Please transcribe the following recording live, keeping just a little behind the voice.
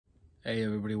Hey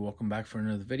everybody, welcome back for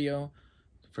another video.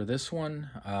 For this one,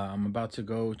 I'm about to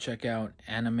go check out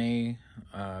Anime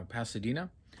Pasadena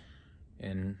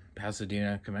in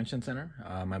Pasadena Convention Center.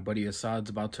 My buddy Assad's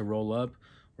about to roll up.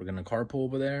 We're gonna carpool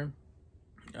over there.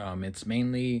 It's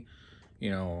mainly,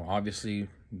 obviously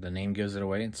the name gives it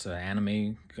away. It's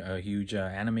a huge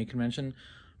anime convention,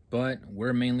 but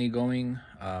we're mainly going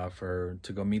to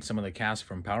go meet some of the cast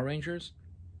from Power Rangers.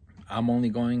 I'm only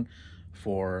going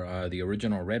for the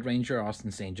original Red Ranger,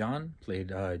 Austin St. John,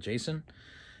 played Jason,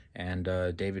 and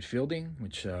David Fielding,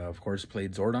 which of course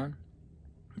played Zordon.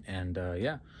 And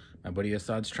yeah, my buddy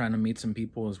Assad's trying to meet some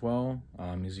people as well.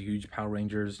 He's a huge Power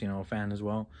Rangers, fan as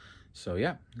well. So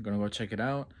yeah, I'm gonna go check it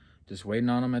out. Just waiting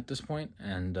on him at this point,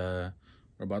 and we're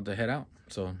about to head out.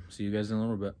 So see you guys in a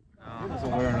little bit. So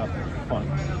we're enough fun.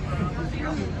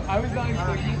 I was not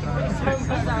expecting the first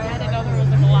time. I'm sorry, I didn't know there was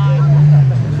like a line.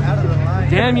 Out of the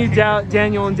line. Damn you,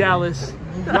 Daniel and Dallas.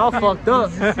 Y'all fucked up.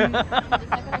 God,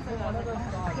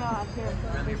 here.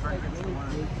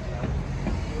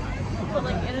 But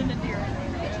like in an endearing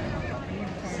way.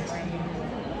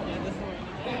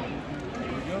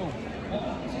 There we go.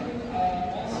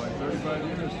 Like 35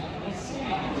 years.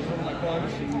 My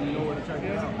cars, and you know where to check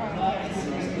it out.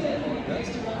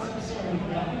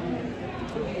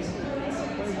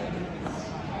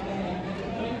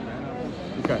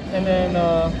 Okay. And then,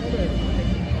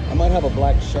 I might have a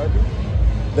black Sharpie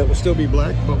that will still be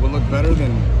black, but will look better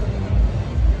than,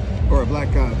 or a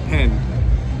black pen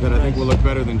that I think will look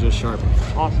better than just Sharpie.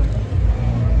 awesome.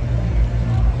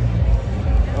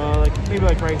 Maybe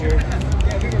like right here.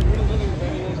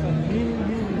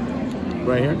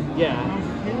 Right here? Yeah.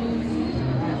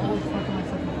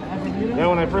 Yeah,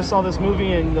 when I first saw this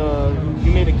movie and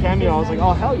you made a cameo, I was like,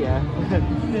 oh, hell yeah.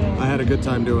 I had a good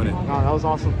time doing it. Oh, that was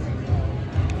awesome.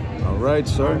 All right,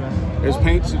 sir. There's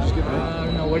paint, so just get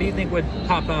that. No, what do you think would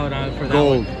pop out for that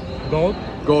Gold. one? Gold?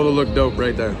 Gold will look dope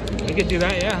right there. We could do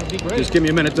that, yeah, it'd be great. Just give me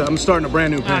a minute. I'm starting a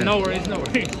brand new pen. No worries, no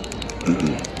worries.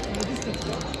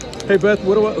 Hey, Beth,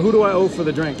 who do I owe for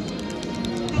the drink?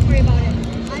 Don't worry about it.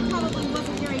 I probably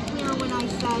wasn't very clear when I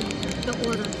said the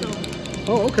order, so.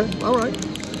 Oh, okay. All right.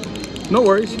 No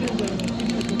worries.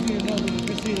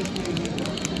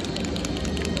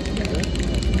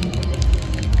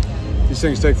 These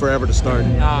things take forever to start.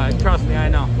 Trust me, I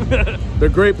know. They're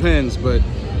great pens, but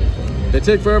they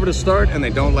take forever to start and they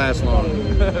don't last long.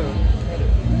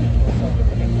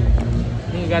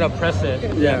 You gotta press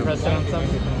it. Yeah. Press it on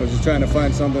something. I was just trying to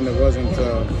find something that wasn't.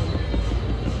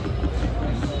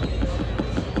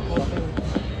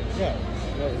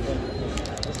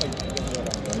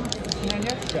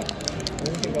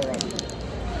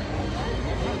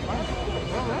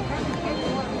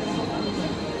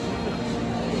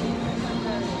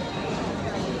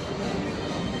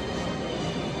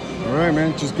 All right,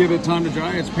 man. Just give it time to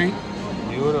dry. It's paint.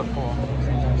 Beautiful.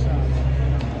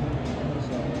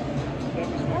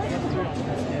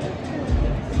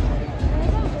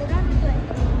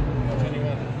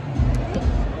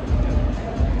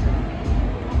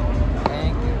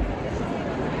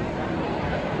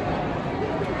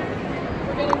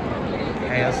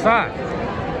 Hey,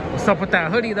 what's up with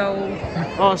that hoodie though?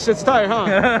 Oh, shit's tight,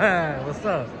 huh? What's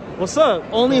up? What's up?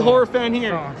 Only horror fan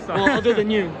here. Oh, Well, other than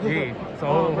you. Gee. So,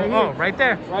 Oh, right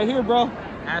there. Right here, bro.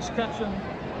 Ash Ketchum.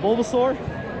 Bulbasaur.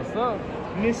 What's up?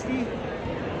 Misty.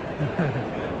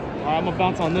 I'm gonna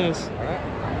bounce on this. All right.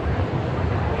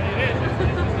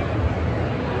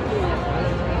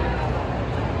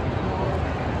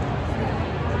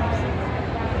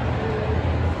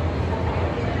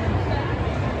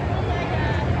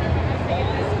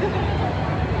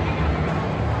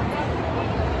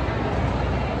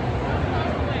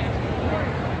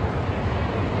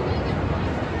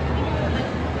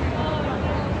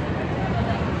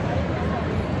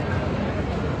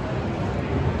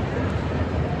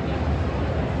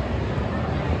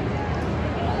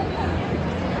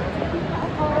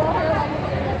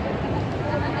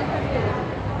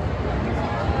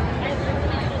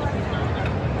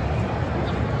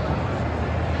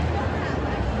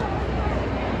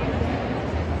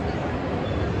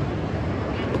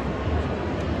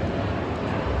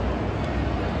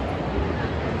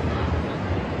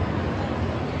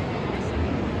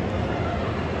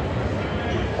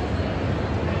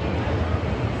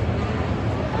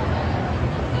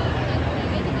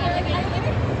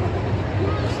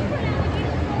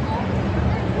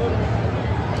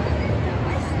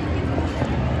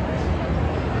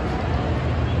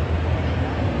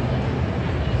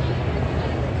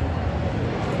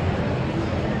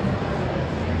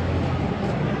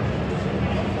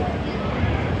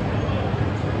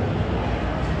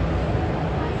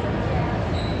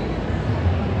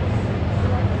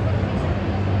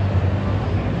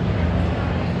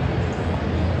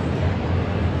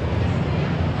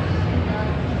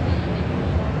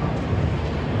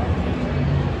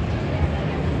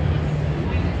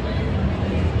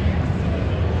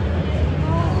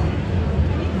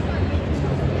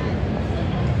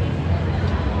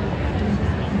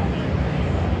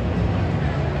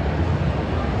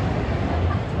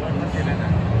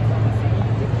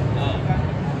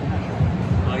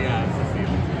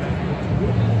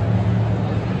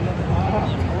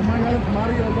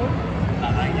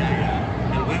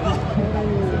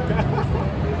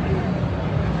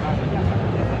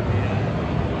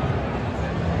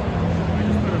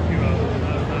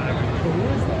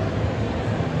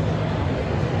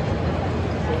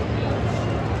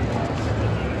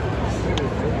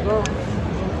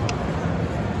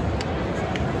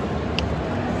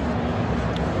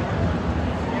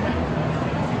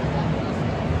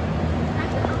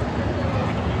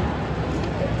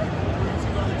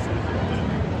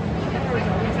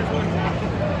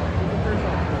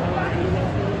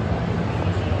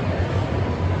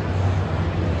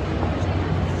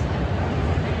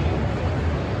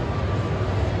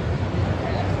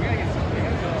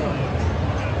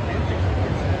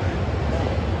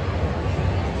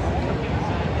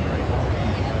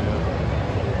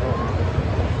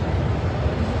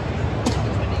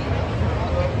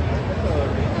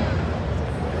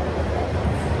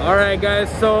 All right, guys.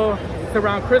 So it's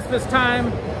around Christmas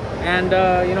time, and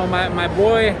you know, my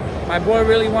boy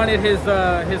really wanted his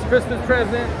Christmas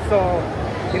present, so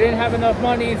he didn't have enough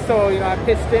money. So you know, I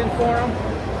pitched in for him.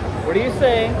 What do you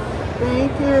say?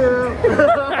 Thank you.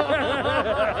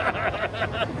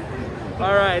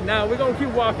 All right, now we're gonna keep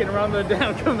walking around the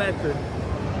damn convention.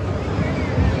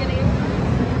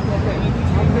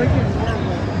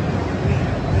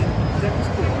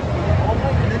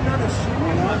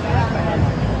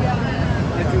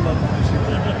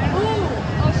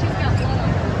 Oh, she's got blood on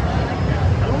her.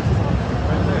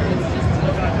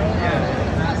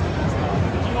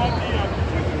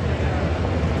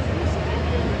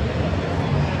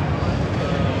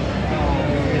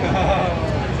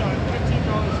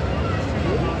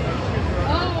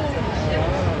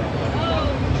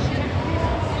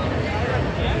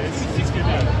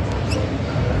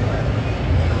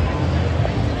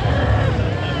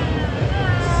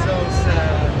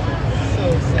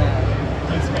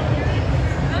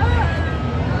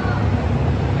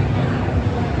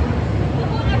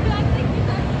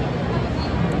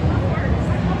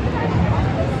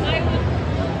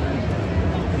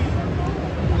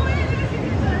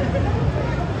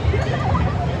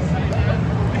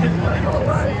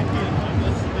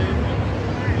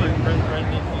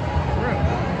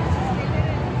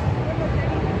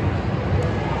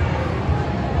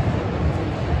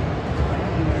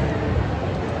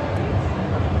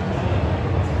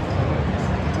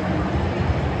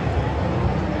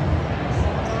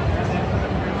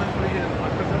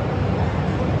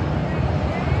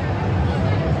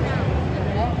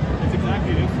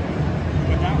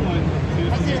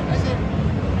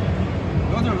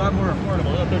 Those are a lot more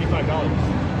affordable. They're $35.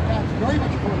 Yeah, it's very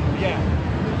much affordable. Yeah.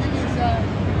 The thing is, you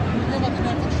hear about the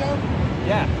Netflix show?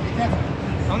 Yeah.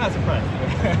 Definitely. I'm not surprised. It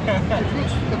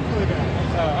looks really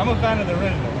bad. I'm a fan of the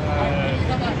original. You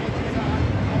come back with it,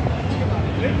 think about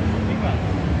it. Think about it.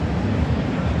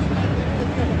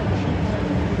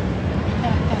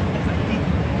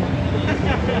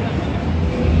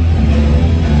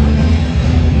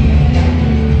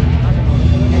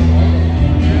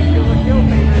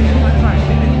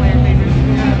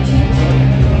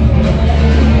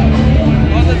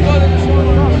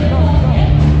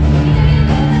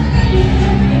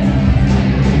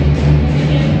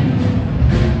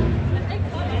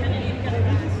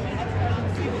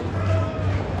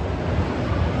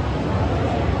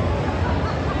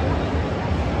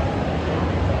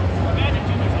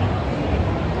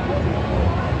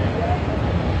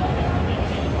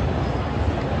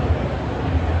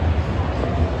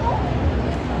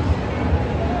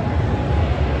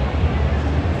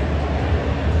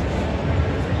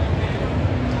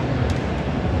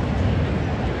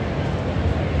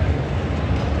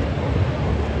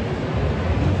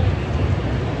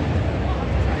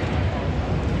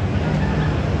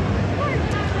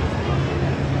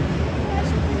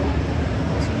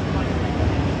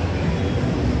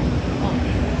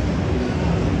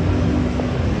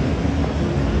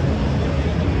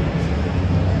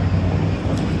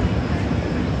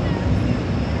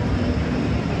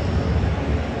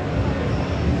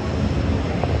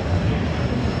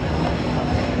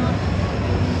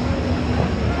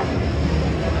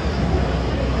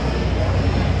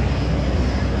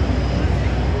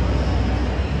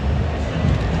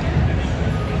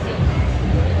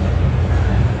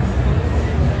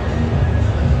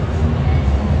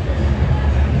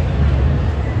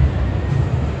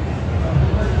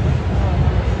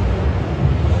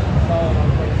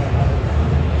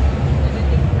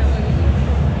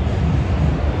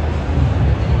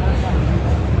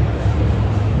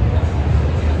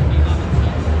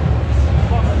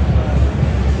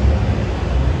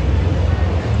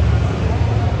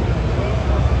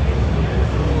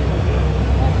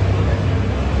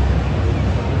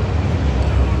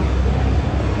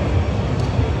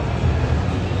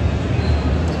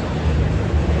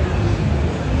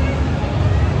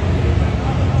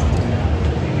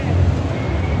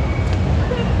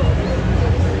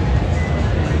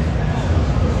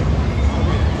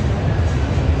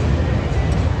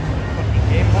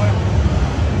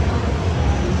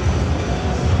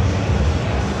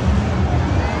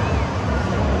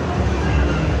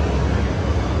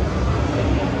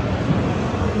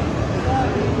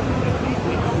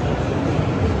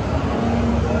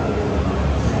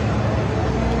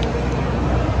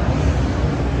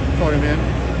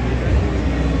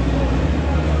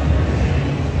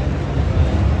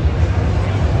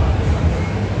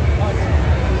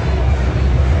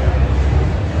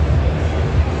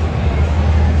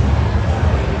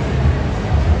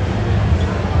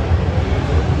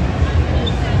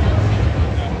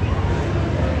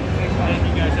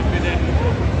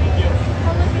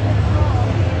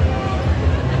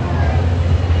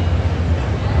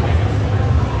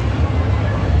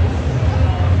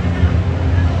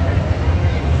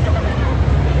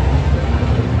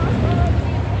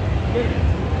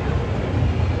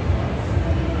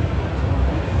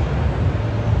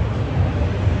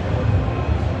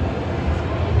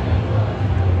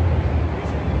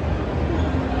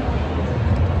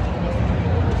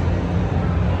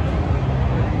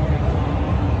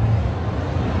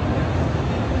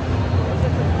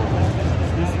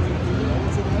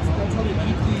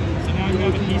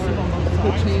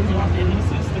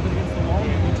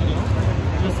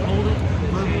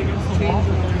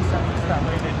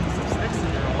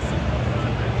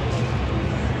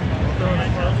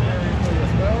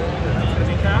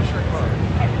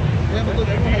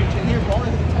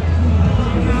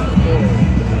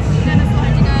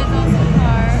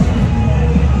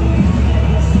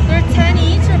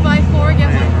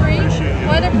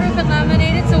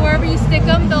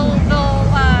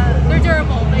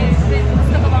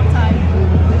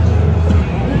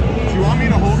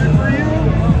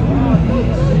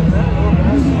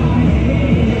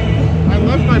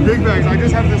 bags. I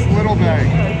just have this little bag.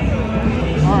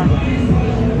 All right.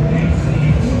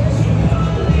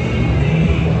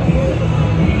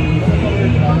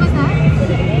 What was that?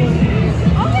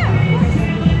 Oh, yeah.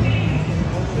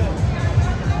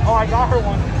 Oh, I got her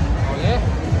one. Oh, yeah?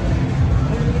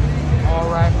 All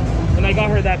right. And I got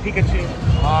her that Pikachu.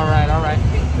 All right, all right.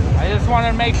 I just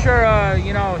wanted to make sure,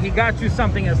 you know, he got you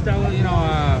something, Estella, you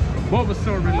know,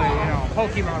 Bulbasaur related, you know,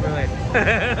 Pokemon related.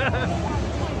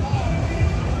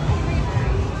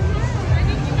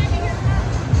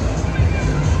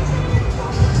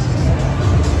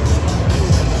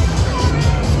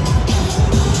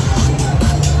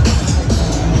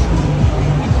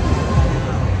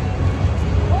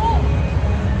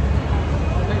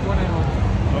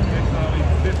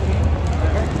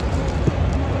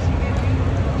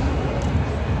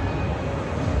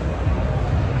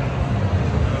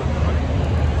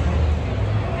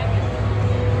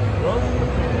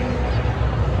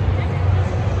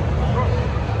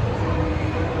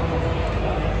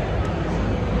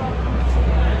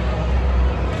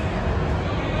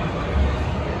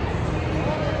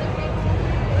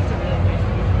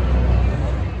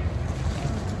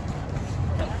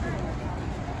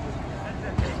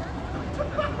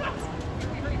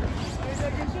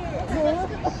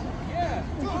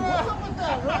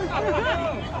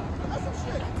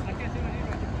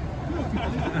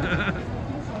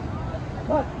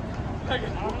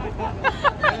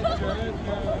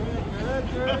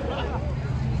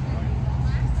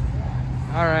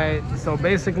 All right, so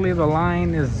basically the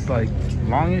line is like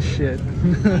long as shit.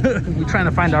 We're trying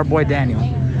to find our boy Daniel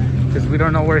because we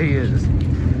don't know where he is.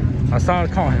 I saw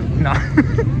it call him. No.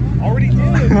 Already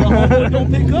did. Bro.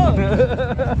 Don't pick up.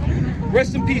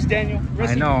 Rest in peace, Daniel.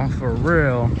 Rest I know, for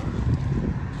real.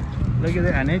 Look at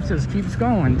it, and it just keeps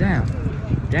going. Damn.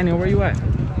 Daniel, where you at?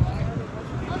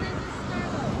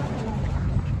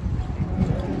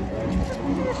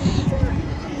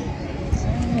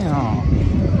 Damn.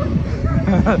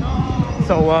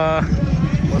 So,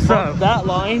 what's up? That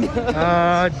line.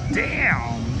 Damn.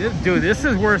 Dude, this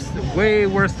is worse, way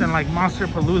worse than like Monster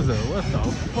Palooza. What the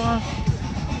fuck?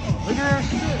 Look at that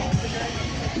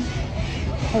shit.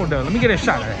 Hold up, let me get a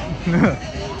shot at it.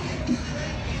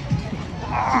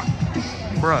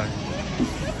 Bruh.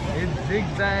 It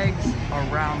zigzags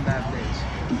around that bitch.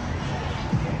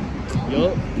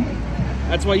 Yup.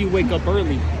 That's why you wake up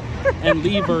early and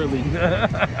leave early.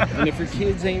 And if your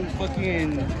kids ain't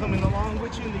fucking coming along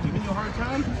with you and they're giving you a hard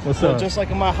time, What's well, up? just like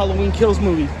in my Halloween Kills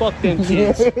movie, fuck them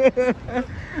kids.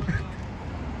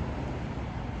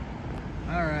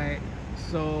 Alright,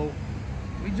 so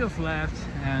we just left,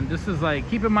 and this is like,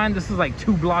 keep in mind, this is like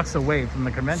 2 blocks away from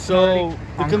the convention. So, already,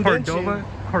 the on convention-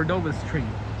 Cordova Street.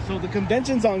 So the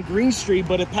convention's on Green Street,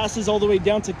 but it passes all the way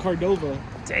down to Cordova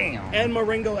Damn. and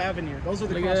Marengo Avenue. Those are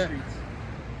the Look cross at that. streets.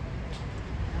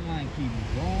 That line keeps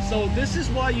going. So this is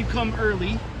why you come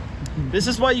early. This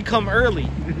is why you come early.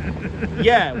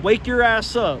 Yeah, wake your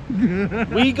ass up.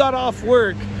 We got off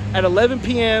work at 11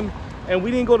 p.m. and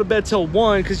we didn't go to bed till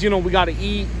 1 because, you know, we got to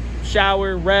eat,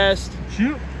 shower, rest,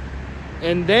 Shoot.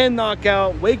 and then knock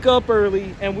out, wake up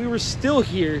early, and we were still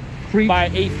here Preach. by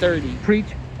 8:30. Preach.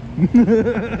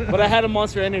 But I had a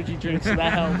Monster Energy drink, so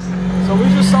that helps. So we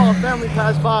just saw a family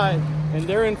pass by, and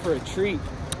they're in for a treat.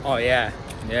 Oh yeah,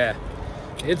 yeah.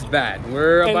 It's bad.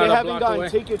 We're And about they a haven't block gotten away.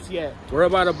 tickets yet. We're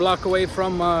about a block away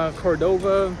from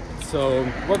Cordova, so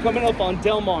We're coming up on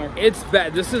Del Mar. it's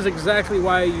bad. This is exactly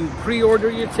why you pre-order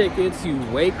your tickets. You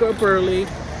wake up early.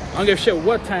 I don't give a shit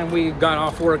what time we got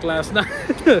off work last night.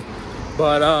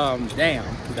 But damn,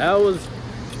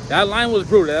 that line was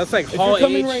brutal. That's like If Hall you're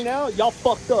coming H. right now, y'all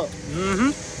fucked up.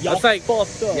 Mm-hmm. Y'all That's like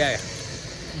fucked up.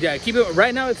 yeah. Keep it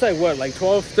right now. It's like what, like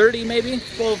 12:30 maybe,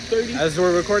 12:30. as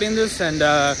we're recording this, and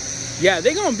yeah,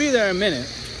 they're gonna be there in a minute.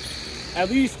 At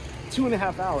least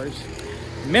 2.5 hours.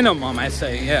 Minimum, I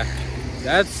say. Yeah,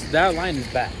 that line is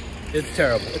bad. It's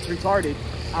terrible. It's retarded.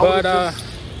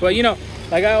 But you know,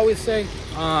 like I always say,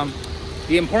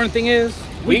 the important thing is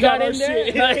we got in our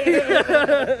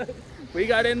there. shit. We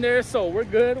got in there, so we're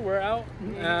good. We're out,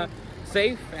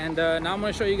 safe, and now I'm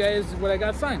gonna show you guys what I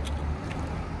got signed.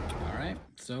 All right,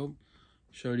 so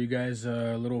showed you guys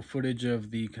a little footage of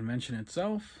the convention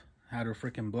itself. Had a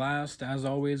freaking blast as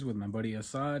always with my buddy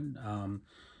Assad.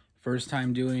 First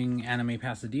time doing Anime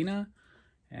Pasadena,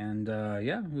 and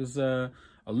yeah, it was a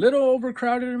little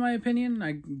overcrowded in my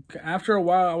opinion. After a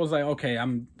while I was like, okay,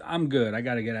 I'm good. I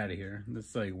gotta get out of here.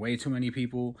 It's like way too many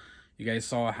people. You guys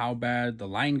saw how bad the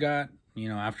line got, you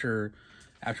know, after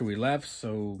we left.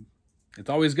 So it's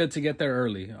always good to get there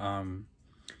early.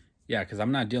 Yeah, because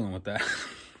I'm not dealing with that.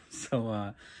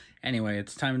 So anyway,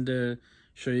 it's time to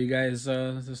show you guys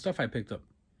the stuff I picked up.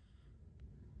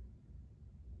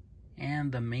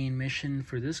 And the main mission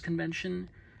for this convention,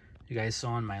 you guys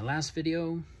saw in my last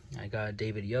video, I got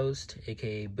David Yost,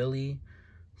 aka Billy,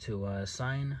 to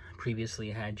sign.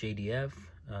 Previously had JDF,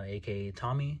 aka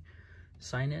Tommy,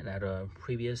 sign it at a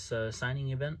previous signing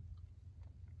event.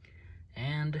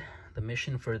 And the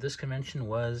mission for this convention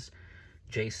was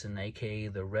Jason, aka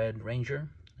the Red Ranger,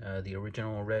 the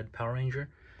original Red Power Ranger.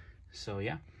 So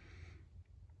yeah,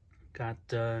 got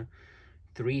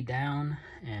 3 down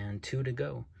and 2 to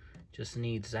go. Just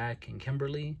need Zach and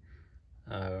Kimberly.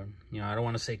 You know, I don't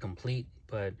want to say complete,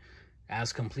 but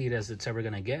as complete as it's ever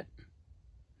gonna get.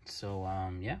 So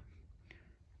yeah,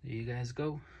 there you guys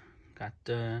go. Got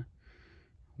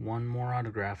 1 more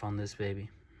autograph on this baby.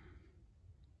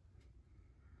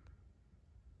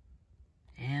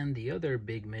 And the other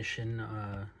big mission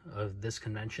of this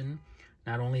convention,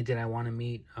 not only did I want to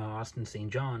meet Austin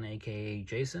St. John, aka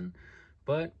Jason,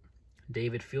 but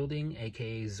David Fielding,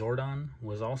 aka Zordon,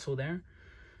 was also there.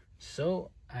 So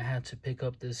I had to pick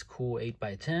up this cool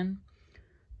 8x10.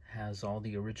 Has all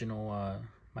the original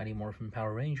Mighty Morphin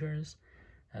Power Rangers,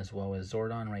 as well as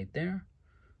Zordon right there.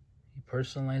 He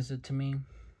personalized it to me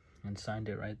and signed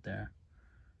it right there.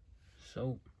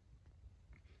 So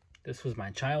this was my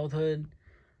childhood.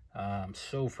 I'm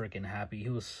so freaking happy. He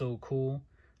was so cool.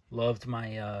 Loved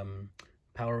my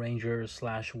Power Rangers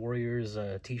 / Warriors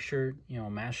t-shirt, you know,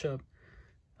 mashup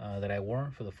that I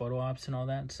wore for the photo ops and all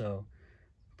that. So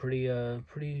pretty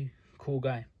cool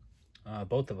guy.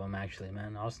 Both of them actually,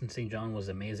 man. Austin St. John was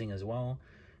amazing as well.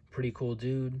 Pretty cool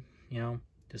dude, you know,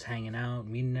 just hanging out,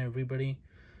 meeting everybody.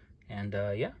 And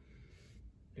yeah,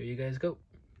 there you guys go.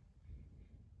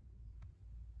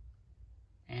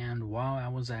 And while I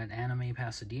was at Anime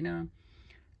Pasadena,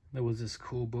 there was this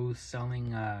cool booth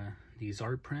selling these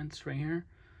art prints right here.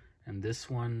 And this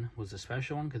one was a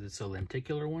special one because it's a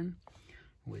lenticular one,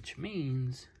 which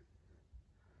means,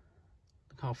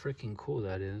 look how freaking cool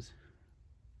that is.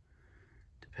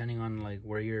 Depending on like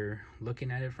where you're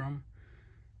looking at it from,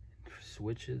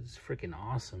 switches, freaking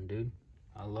awesome, dude.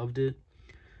 I loved it.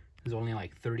 It was only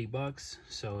like 30 bucks,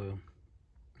 so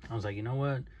I was like, you know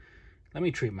what? Let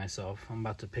me treat myself. I'm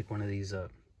about to pick one of these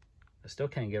up. I still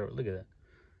can't get it. Look at that.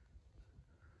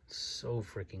 So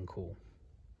freaking cool.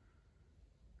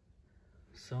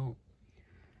 So,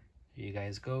 here you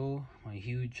guys go. I'm a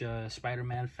huge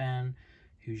Spider-Man fan,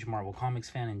 huge Marvel Comics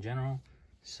fan in general.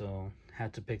 So,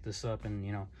 had to pick this up, and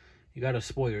you know, you gotta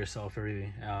spoil yourself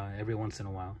every once in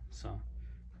a while. So,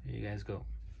 here you guys go.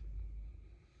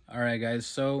 Alright guys,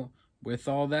 so with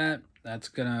all that, that's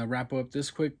gonna wrap up this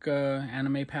quick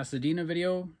Anime Pasadena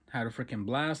video. Had a freaking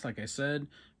blast, like I said.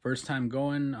 First time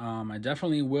going. I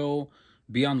definitely will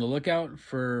be on the lookout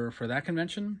for that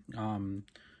convention.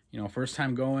 You know, first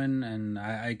time going, and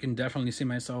I can definitely see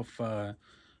myself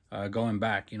going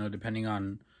back, you know, depending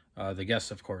on the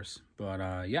guests, of course.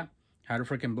 But yeah, had a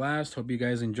freaking blast. Hope you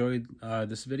guys enjoyed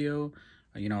this video.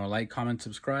 You know, like, comment,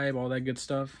 subscribe, all that good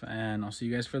stuff, and I'll see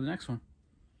you guys for the next one.